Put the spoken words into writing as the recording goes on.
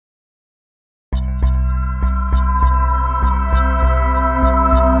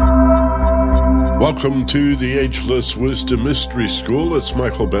Welcome to the Ageless Wisdom Mystery School. It's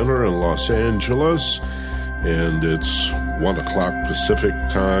Michael Benner in Los Angeles, and it's 1 o'clock Pacific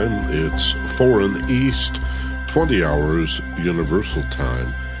time. It's 4 in the East, 20 hours Universal Time.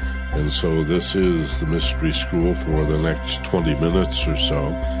 And so this is the Mystery School for the next 20 minutes or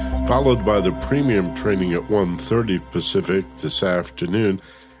so, followed by the premium training at 1:30 Pacific this afternoon.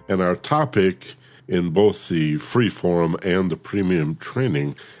 And our topic in both the free forum and the premium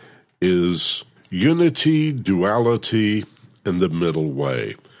training is unity, duality, and the middle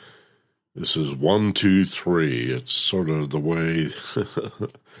way. This is 1, 2, 3. It's sort of the way,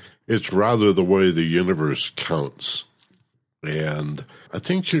 it's rather the way the universe counts. And I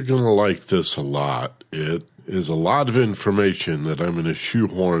think you're going to like this a lot. It is a lot of information that I'm going to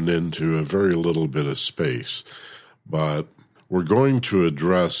shoehorn into a very little bit of space. But we're going to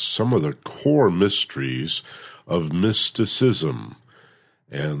address some of the core mysteries of mysticism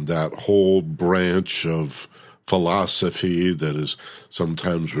and that whole branch of philosophy that is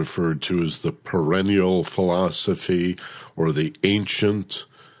sometimes referred to as the perennial philosophy or the ancient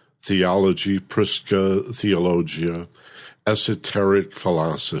theology, Prisca Theologia, esoteric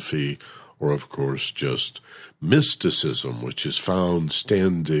philosophy, or of course just mysticism, which is found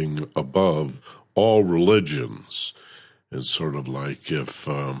standing above all religions. It's sort of like if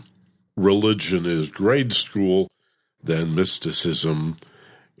religion is grade school, then mysticism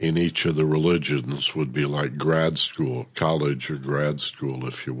in each of the religions would be like grad school, college or grad school,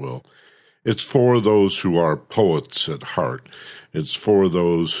 if you will. It's for those who are poets at heart. It's for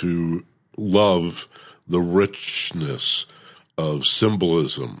those who love the richness of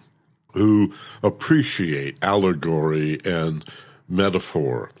symbolism, who appreciate allegory and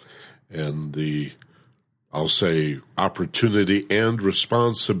metaphor, and the, I'll say, opportunity and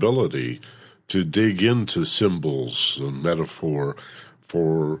responsibility to dig into symbols and metaphor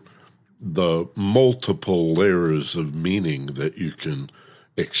for the multiple layers of meaning that you can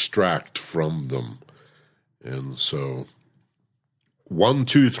extract from them. And so, 1,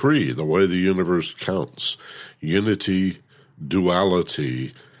 2, 3, the way the universe counts, unity,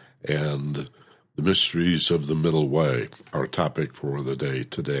 duality, and the mysteries of the middle way, our topic for the day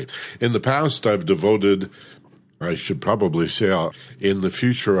today. In the past, I've devoted, I should probably say, in the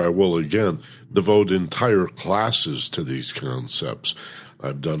future I will again, devote entire classes to these concepts.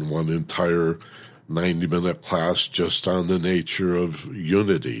 I've done one entire 90-minute class just on the nature of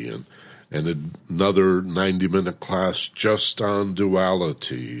unity, and another 90-minute class just on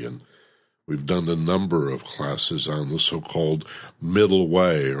duality, and we've done a number of classes on the so-called middle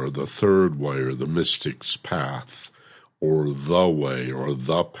way, or the third way, or the mystic's path, or the way, or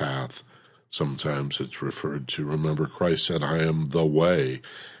the path. Sometimes it's referred to. Remember, Christ said, I am the way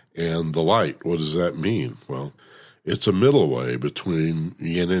and the light. What does that mean? Well, it's a middle way between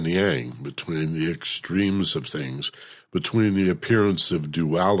yin and yang, between the extremes of things, between the appearance of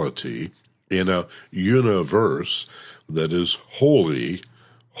duality in a universe that is holy,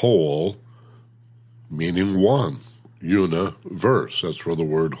 whole, meaning one. Universe, that's where the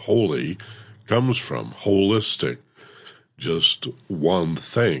word holy comes from. Holistic, just one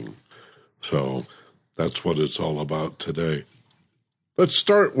thing. So that's what it's all about today. Let's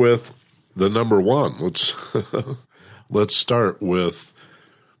start with the number one. Let's start with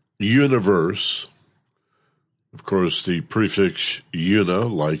universe. Of course, the prefix una,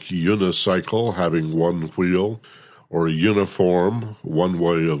 like unicycle, having one wheel, or uniform, one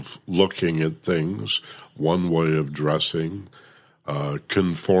way of looking at things, one way of dressing,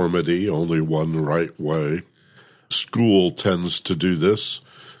 conformity, only one right way. School tends to do this.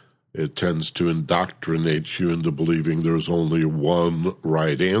 It tends to indoctrinate you into believing there's only one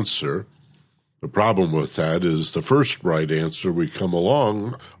right answer. The problem with that is the first right answer we come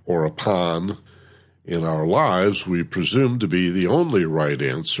along or upon in our lives, we presume to be the only right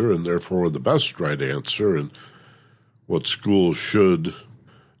answer and therefore the best right answer. And what schools should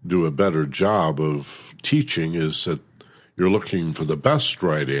do a better job of teaching is that you're looking for the best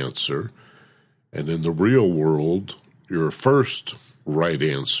right answer. And in the real world, your first right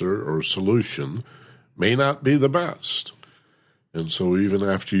answer or solution may not be the best. And so even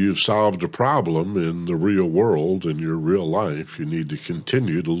after you've solved a problem in the real world, in your real life, you need to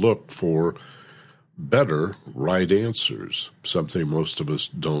continue to look for better right answers, something most of us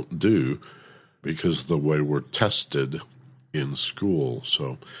don't do because of the way we're tested in school.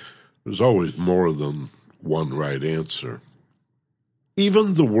 So there's always more than one right answer.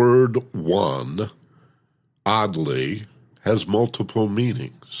 Even the word one, oddly, has multiple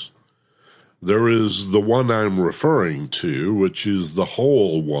meanings. There is the one I'm referring to, which is the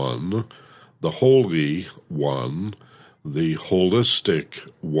whole one, the holy one, the holistic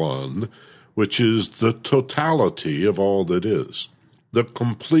one, which is the totality of all that is, the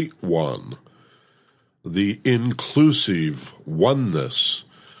complete one, the inclusive oneness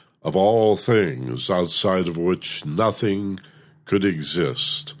of all things outside of which nothing could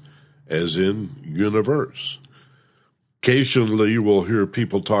exist, as in universe. Occasionally we'll hear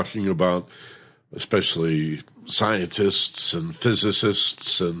people talking about, especially scientists and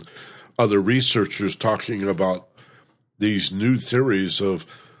physicists and other researchers, talking about these new theories of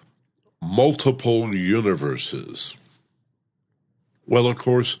multiple universes. Well, of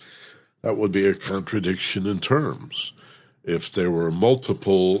course, that would be a contradiction in terms. If there were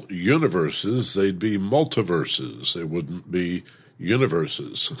multiple universes, they'd be multiverses. They wouldn't be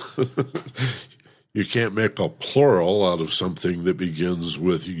universes. You can't make a plural out of something that begins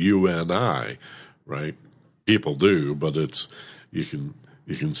with you and I, right? People do, but you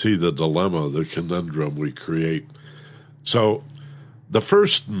can see the dilemma, the conundrum we create. So the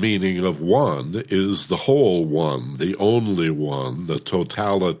first meaning of one is the whole one, the only one, the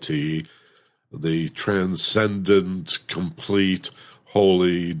totality, the transcendent, complete,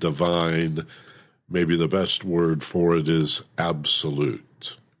 holy, divine. Maybe the best word for it is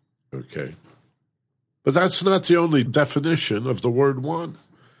absolute. Okay? But that's not the only definition of the word one.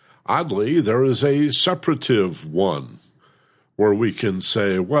 Oddly, there is a separative one, where we can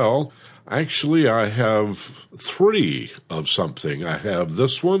say, well, actually I have three of something. I have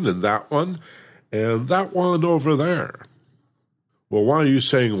this one and that one over there. Well, why are you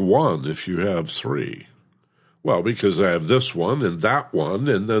saying one if you have three? Well, because I have this one, and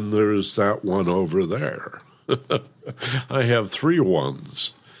then there's that one over there. I have three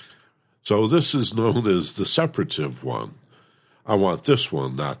ones. So this is known as the separative one. I want this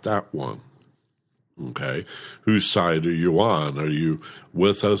one, not that one. Okay? Whose side are you on? Are you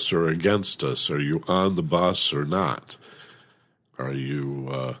with us or against us? Are you on the bus or not? Are you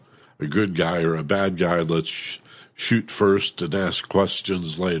a good guy or a bad guy? Let's shoot first and ask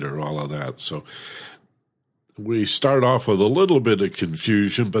questions later, all of that. So we start off with a little bit of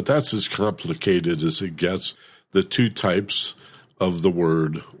confusion, but that's as complicated as it gets. The two types of the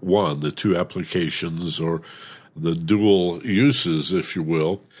word one, the two applications or the dual uses, if you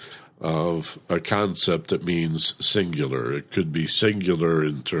will, of a concept that means singular. It could be singular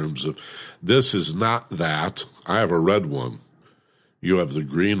in terms of this is not that. I have a red one. You have the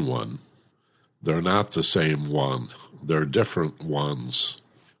green one. They're not the same one. They're different ones.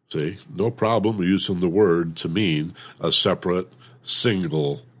 See, no problem using the word to mean a separate,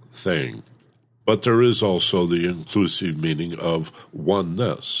 single thing. But there is also the inclusive meaning of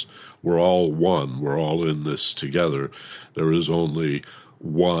oneness. We're all one. We're all in this together. There is only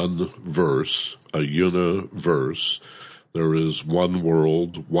one verse, a universe. There is one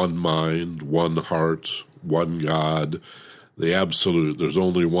world, one mind, one heart, one God, the absolute. There's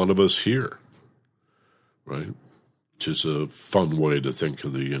only one of us here, right? Which is a fun way to think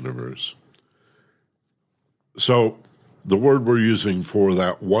of the universe. So the word we're using for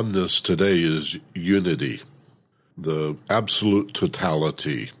that oneness today is unity, the absolute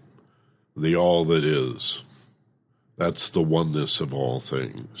totality, the all that is. That's the oneness of all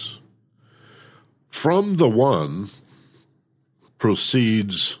things. From the one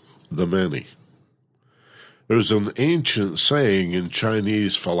proceeds the many. There's an ancient saying in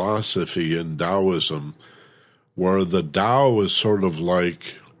Chinese philosophy and Taoism where the Tao is sort of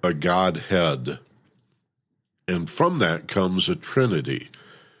like a Godhead, and from that comes a Trinity.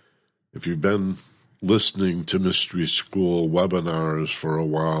 If you've been listening to Mystery School webinars for a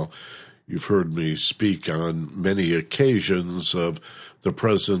while, you've heard me speak on many occasions of the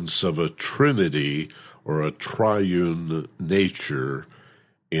presence of a Trinity or a triune nature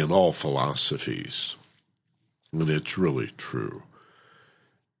in all philosophies. And it's really true.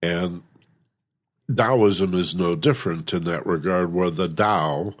 And Taoism is no different in that regard, where the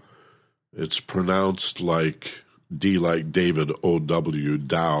Tao, it's pronounced like D like David, O-W,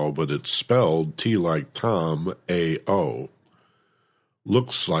 Tao, but it's spelled T like Tom, A-O.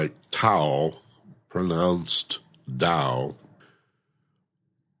 Looks like Tao, pronounced Tao.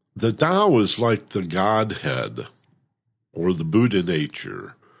 The Tao is like the Godhead, or the Buddha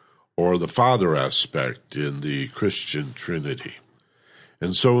nature, or the Father aspect in the Christian Trinity.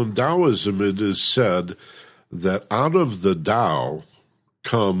 And so in Taoism it is said that out of the Tao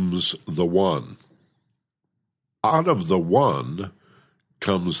comes the one. Out of the one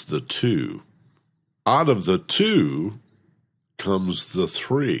comes the two. Out of the two comes the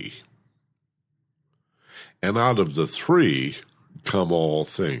three. And out of the three come all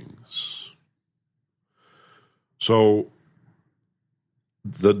things. So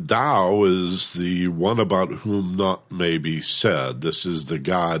The Tao is the one about whom naught may be said. This is the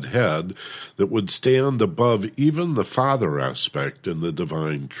Godhead that would stand above even the Father aspect in the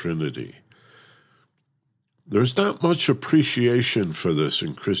Divine Trinity. There's not much appreciation for this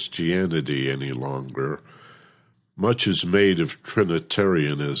in Christianity any longer. Much is made of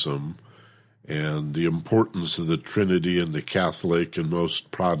Trinitarianism and the importance of the Trinity in the Catholic and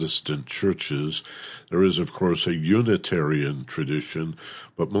most Protestant churches. There is, of course, a Unitarian tradition,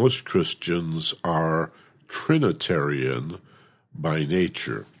 but most Christians are Trinitarian by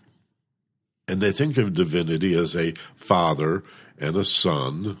nature. And they think of divinity as a Father and a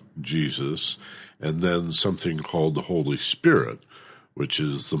Son, Jesus, and then something called the Holy Spirit, which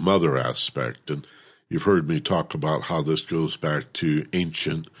is the mother aspect. And you've heard me talk about how this goes back to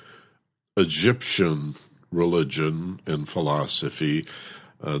ancient Egyptian religion and philosophy.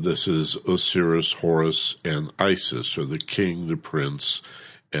 This is Osiris, Horus, and Isis, or the king, the prince,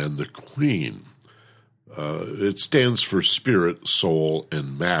 and the queen. It stands for spirit, soul,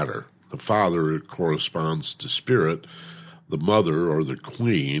 and matter. The Father corresponds to spirit. The Mother, or the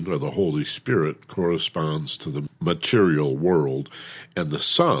Queen, or the Holy Spirit, corresponds to the material world. And the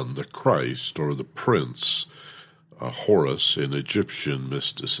Son, the Christ, or the Prince, Horus in Egyptian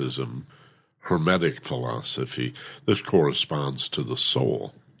mysticism, Hermetic philosophy, this corresponds to the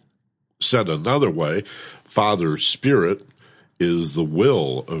soul. Said another way, Father Spirit is the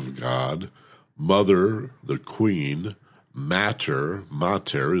will of God. Mother, the Queen. Mater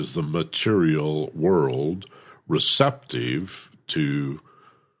is the material world, receptive to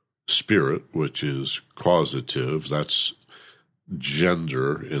spirit, which is causative. That's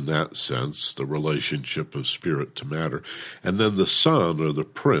gender in that sense, the relationship of spirit to matter. And then the Son, or the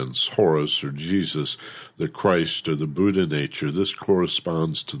Prince, Horus, or Jesus, the Christ, or the Buddha nature, this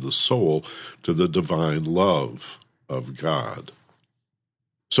corresponds to the soul, to the divine love of God.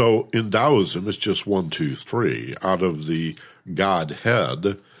 So in Taoism, it's just 1, 2, 3. Out of the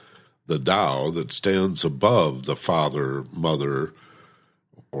Godhead, the Tao that stands above the Father, Mother,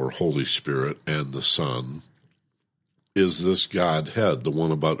 or Holy Spirit, and the Son, is this Godhead, the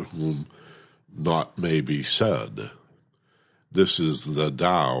one about whom naught may be said. This is the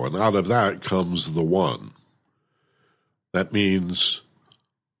Tao, and out of that comes the One. That means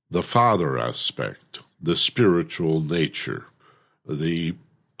the Father aspect, the spiritual nature, the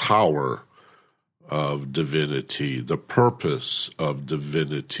power of divinity, the purpose of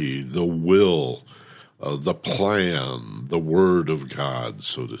divinity, the will, the plan, the Word of God,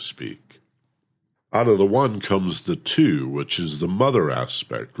 so to speak. Out of the One comes the Two, which is the mother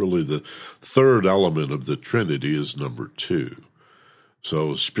aspect. Really, the third element of the Trinity is number 2.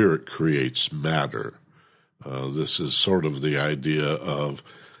 So spirit creates matter. This is sort of the idea of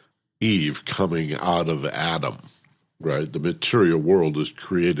Eve coming out of Adam, right? The material world is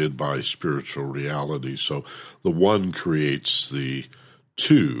created by spiritual reality. So the One creates the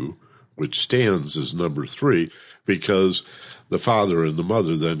Two, which stands as number 3, because the Father and the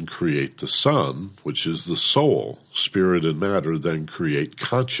Mother then create the Son, which is the soul. Spirit and matter then create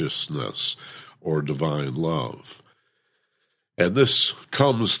consciousness, or divine love. And this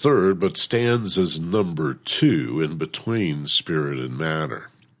comes third, but stands as number 2 in between spirit and matter.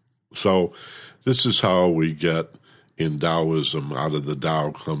 So this is how we get in Taoism, out of the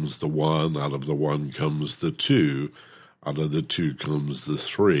Tao comes the One, out of the One comes the Two, out of the Two comes the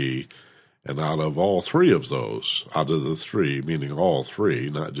Three, and out of all 3 of those, out of the 3, meaning all 3,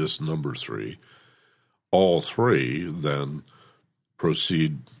 not just number 3, all 3 then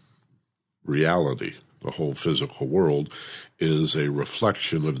proceed reality. The whole physical world is a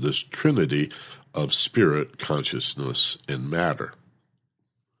reflection of this trinity of spirit, consciousness, and matter.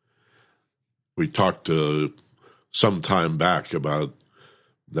 We talked some time back about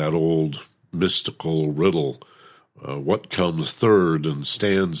that old mystical riddle, what comes third and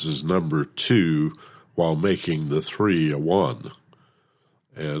stands as number 2 while making the 3 a 1?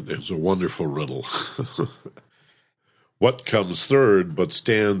 And it's a wonderful riddle. What comes third but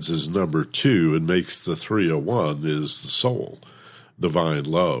stands as number 2 and makes the 3 a 1 is the soul, divine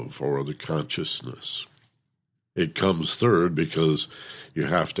love, or the consciousness. It comes third because you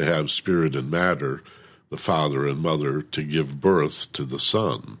have to have spirit and matter, the Father and Mother, to give birth to the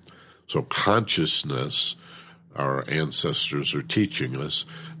Son. So consciousness, our ancestors are teaching us,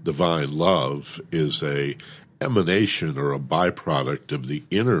 divine love is a emanation or a byproduct of the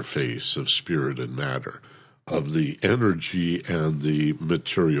interface of spirit and matter, of the energy and the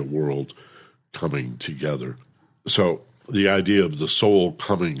material world coming together. So the idea of the soul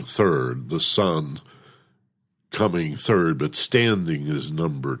coming third, the Son coming third, but standing as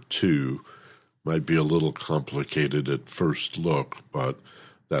number 2, might be a little complicated at first look, but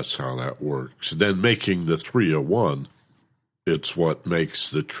That's how that works. Then making the three a one, it's what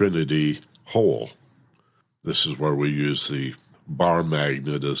makes the Trinity whole. This is where we use the bar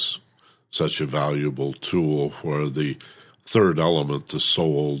magnet as such a valuable tool, where the third element, the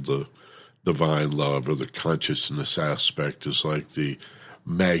soul, the divine love, or the consciousness aspect, is like the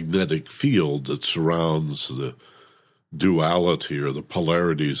magnetic field that surrounds the duality or the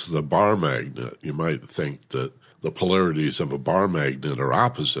polarities of the bar magnet. You might think that the polarities of a bar magnet are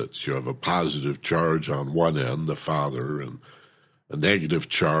opposites. You have a positive charge on one end, the father, and a negative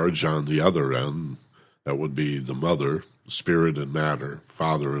charge on the other end. That would be the mother, spirit and matter,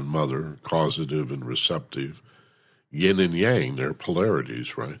 father and mother, causative and receptive. Yin and yang, they're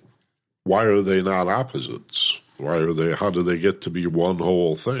polarities, right? Why are they not opposites? How do they get to be one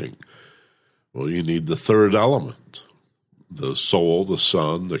whole thing? Well, you need the third element, the soul, the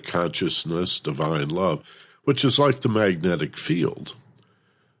sun, the consciousness, divine love, which is like the magnetic field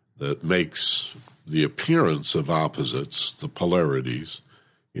that makes the appearance of opposites, the polarities,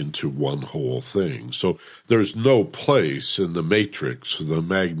 into one whole thing. So there's no place in the matrix, the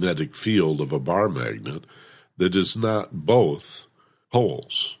magnetic field of a bar magnet, that is not both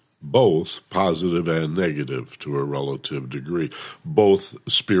poles, both positive and negative to a relative degree, both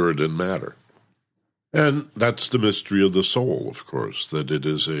spirit and matter. And that's the mystery of the soul, of course, that it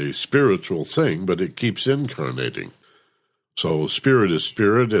is a spiritual thing, but it keeps incarnating. So spirit is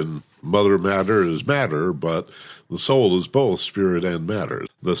spirit and mother matter is matter, but the soul is both spirit and matter.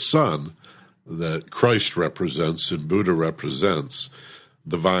 The sun that Christ represents and Buddha represents,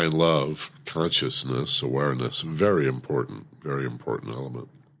 divine love, consciousness, awareness, very important element.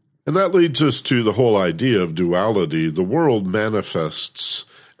 And that leads us to the whole idea of duality. The world manifests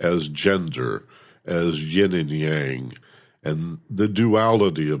as gender, as yin and yang, and the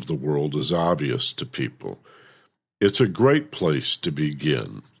duality of the world is obvious to people. It's a great place to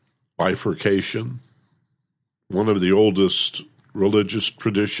begin. Bifurcation, one of the oldest religious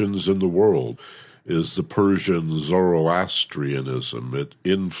traditions in the world, is the Persian Zoroastrianism. It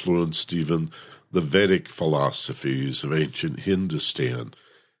influenced even the Vedic philosophies of ancient Hindustan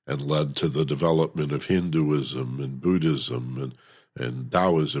and led to the development of Hinduism and Buddhism and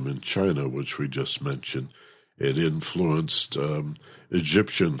Taoism in China, which we just mentioned. It influenced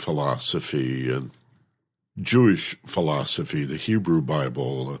Egyptian philosophy and Jewish philosophy, the Hebrew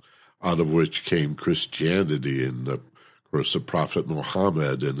Bible, out of which came Christianity, and of course the Prophet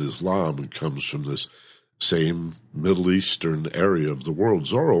Muhammad and Islam comes from this same Middle Eastern area of the world.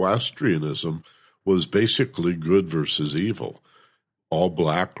 Zoroastrianism was basically good versus evil, all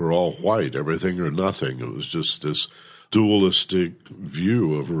black or all white, everything or nothing. It was just this dualistic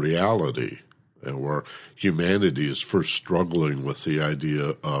view of reality, and where humanity is first struggling with the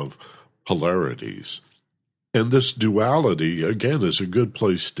idea of polarities. And this duality, again, is a good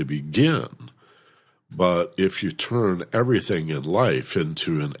place to begin. But if you turn everything in life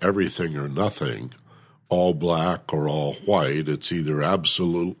into an everything or nothing, all black or all white, it's either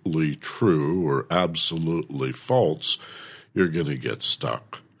absolutely true or absolutely false, you're going to get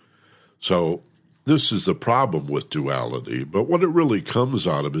stuck. So this is the problem with duality, but what it really comes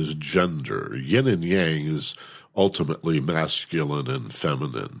out of is gender. Yin and yang is ultimately masculine and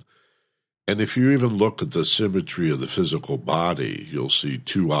feminine. And if you even look at the symmetry of the physical body, you'll see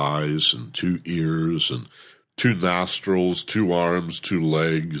two eyes and two ears and two nostrils, two arms, two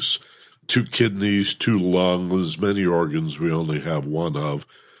legs, two kidneys, two lungs, many organs we only have one of,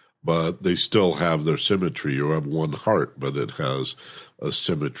 but they still have their symmetry. You have one heart, but it has a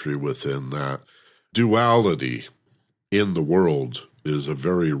symmetry within that. Duality in the world is a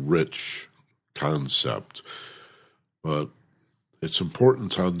very rich concept, but it's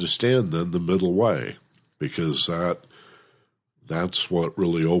important to understand then the middle way, because that's what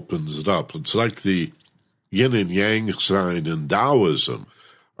really opens it up. It's like the yin and yang sign in Taoism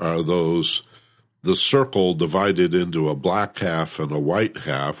are the circle divided into a black half and a white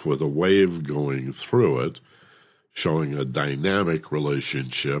half with a wave going through it, showing a dynamic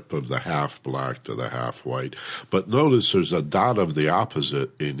relationship of the half black to the half white. But notice there's a dot of the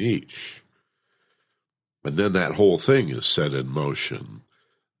opposite in each. And then that whole thing is set in motion.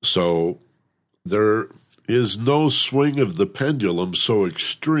 So there is no swing of the pendulum so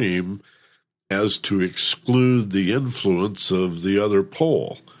extreme as to exclude the influence of the other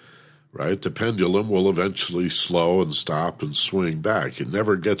pole, right? The pendulum will eventually slow and stop and swing back. It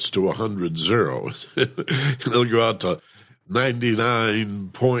never gets to 100-0. It'll go out to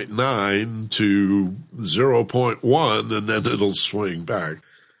 99.9 to 0.1, and then it'll swing back.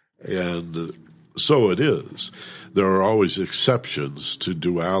 And so it is. There are always exceptions to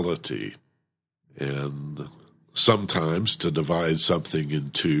duality. And sometimes to divide something in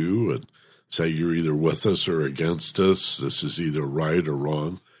two and say you're either with us or against us, this is either right or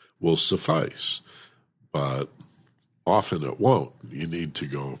wrong, will suffice. But often it won't. You need to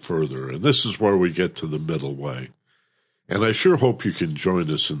go further. And this is where we get to the middle way. And I sure hope you can join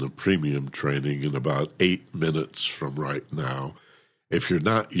us in the premium training in about 8 minutes from right now. If you're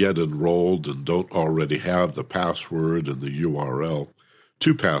not yet enrolled and don't already have the password and the URL,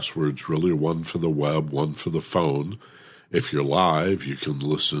 2 passwords really, one for the web, one for the phone. If you're live, you can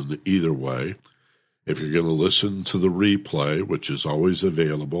listen either way. If you're going to listen to the replay, which is always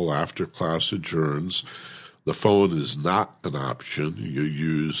available after class adjourns, the phone is not an option. You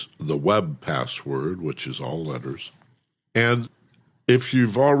use the web password, which is all letters. And if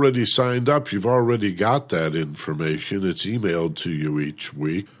you've already signed up, you've already got that information. It's emailed to you each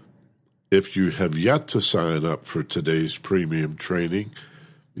week. If you have yet to sign up for today's premium training,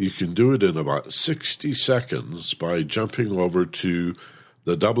 you can do it in about 60 seconds by jumping over to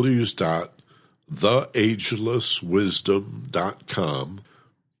the w's.theagelesswisdom.com.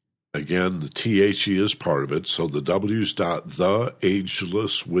 Again, the THE is part of it, so the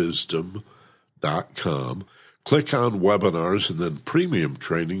w's.theagelesswisdom.com. Click on webinars and then premium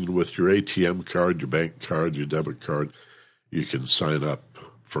training with your ATM card, your bank card, your debit card. You can sign up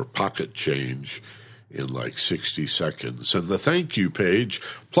for pocket change in like 60 seconds. And the thank you page,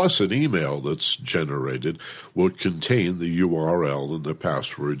 plus an email that's generated, will contain the URL and the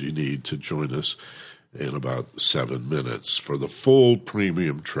password you need to join us in about 7 minutes for the full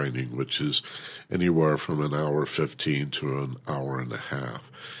premium training, which is anywhere from an hour 15 to an hour and a half.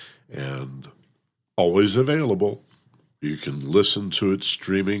 And always available. You can listen to it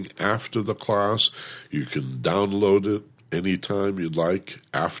streaming after the class. You can download it anytime you'd like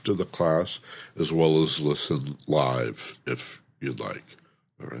after the class, as well as listen live if you'd like.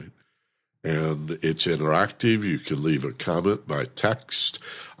 All right. And it's interactive. You can leave a comment by text.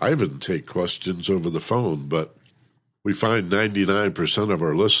 I even take questions over the phone, but we find 99% of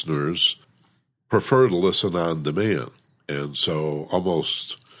our listeners prefer to listen on demand. And so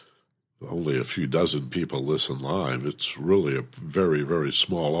almost only a few dozen people listen live. It's really a very, very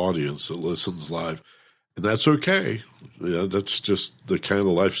small audience that listens live. And that's okay. Yeah, that's just the kind of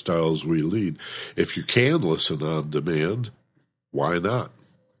lifestyles we lead. If you can listen on demand, why not?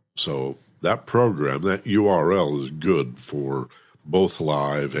 So that program, that URL is good for both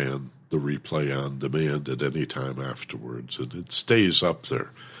live and the replay on demand at any time afterwards. And it stays up there.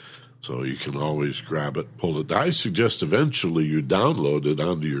 So you can always grab it, pull it. I suggest eventually you download it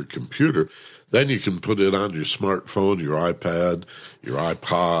onto your computer. Then you can put it on your smartphone, your iPad, your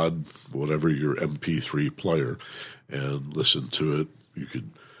iPod, whatever your MP3 player, and listen to it. You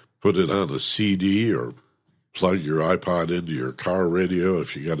could put it on a CD or plug your iPod into your car radio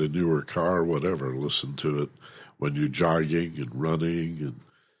if you got a newer car, whatever. Listen to it when you're jogging and running, and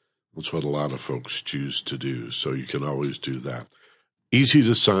that's what a lot of folks choose to do. So you can always do that. Easy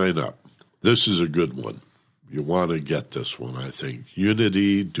to sign up. This is a good one. You want to get this one, I think.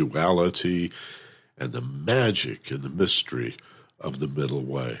 Unity, duality, and the magic and the mystery of the middle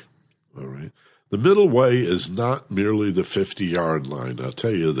way. All right. The middle way is not merely the 50-yard line. I'll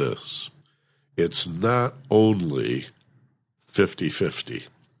tell you this. It's not only 50-50.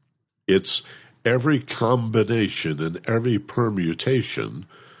 It's every combination and every permutation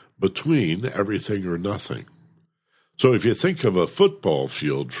between everything or nothing. So if you think of a football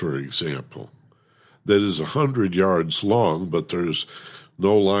field, for example, that is 100 yards long, but there's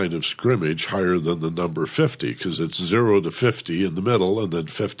no line of scrimmage higher than the number 50, because it's 0 to 50 in the middle and then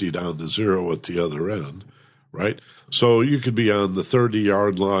 50 down to 0 at the other end, right? So you could be on the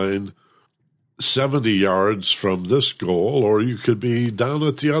 30-yard line, 70 yards from this goal, or you could be down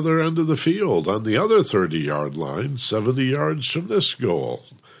at the other end of the field on the other 30-yard line, 70 yards from this goal.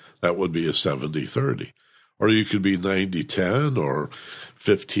 That would be a 70-30. Or you could be 90-10 or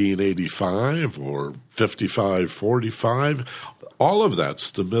 15-85 or 55-45. All of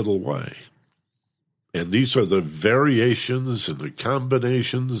that's the middle way. And these are the variations and the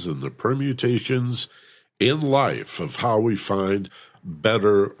combinations and the permutations in life of how we find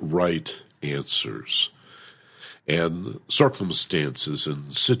better right answers. And circumstances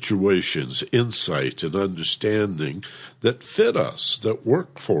and situations, insight and understanding that fit us, that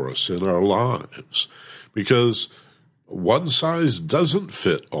work for us in our lives. Because one size doesn't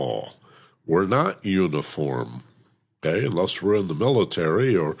fit all. We're not uniform, okay? Unless we're in the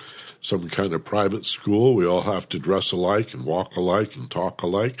military or some kind of private school, we all have to dress alike and walk alike and talk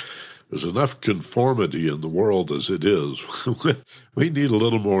alike. There's enough conformity in the world as it is. We need a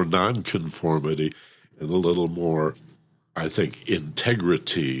little more nonconformity and a little more I think,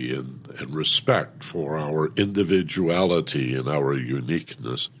 integrity and respect for our individuality and our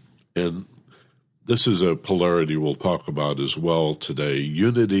uniqueness. And this is a polarity we'll talk about as well today,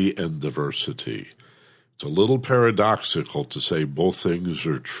 unity and diversity. It's a little paradoxical to say both things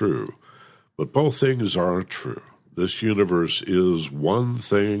are true, but both things are true. This universe is one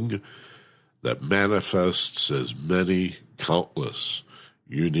thing that manifests as many, countless,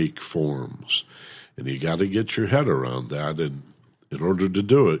 unique forms. And you got to get your head around that. And in order to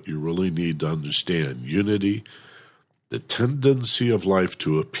do it, you really need to understand unity, the tendency of life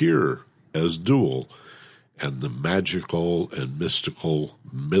to appear as dual, and the magical and mystical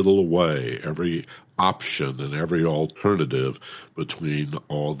middle way, every option and every alternative between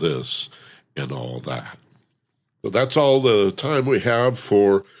all this and all that. So that's all the time we have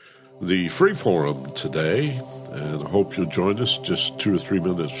for the free forum today, and I hope you'll join us just 2 or 3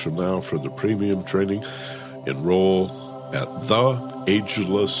 minutes from now for the premium training. Enroll at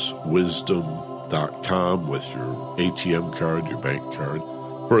theagelesswisdom.com with your ATM card, your bank card,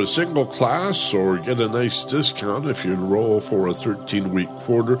 for a single class, or get a nice discount if you enroll for a 13-week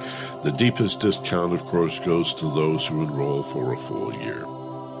quarter. The deepest discount, of course, goes to those who enroll for a full year.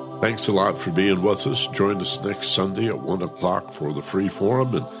 Thanks a lot for being with us. Join us next Sunday at 1 o'clock for the free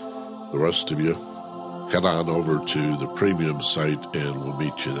forum, and the rest of you, head on over to the premium site, and we'll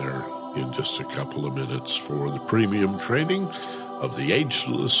meet you there in just a couple of minutes for the premium training of the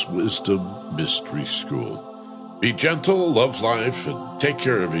Ageless Wisdom Mystery School. Be gentle, love life, and take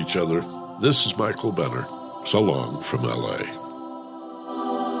care of each other. This is Michael Benner. So long from L.A.